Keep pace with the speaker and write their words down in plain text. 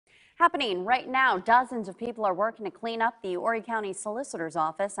Happening right now, dozens of people are working to clean up the Horry County Solicitor's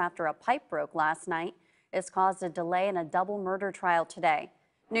office after a pipe broke last night. This caused a delay in a double murder trial today.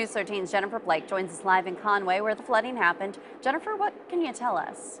 News 13's Jennifer Blake joins us live in Conway where the flooding happened. Jennifer, what can you tell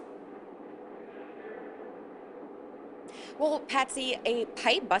us? Well, Patsy, a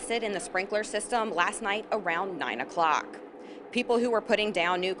pipe busted in the sprinkler system last night around 9 o'clock. People who were putting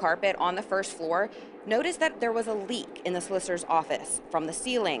down new carpet on the first floor noticed that there was a leak in the solicitor's office from the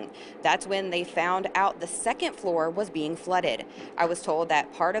ceiling. That's when they found out the second floor was being flooded. I was told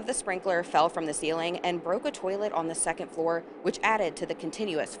that part of the sprinkler fell from the ceiling and broke a toilet on the second floor, which added to the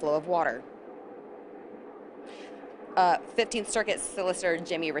continuous flow of water. 15th Circuit Solicitor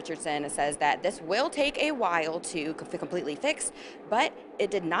Jimmy Richardson says that this will take a while to completely fix, but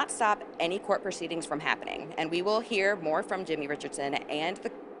it did not stop any court proceedings from happening. And we will hear more from Jimmy Richardson and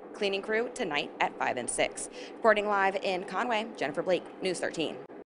the cleaning crew tonight at 5 and 6. Reporting live in Conway, Jennifer Blake, News 13.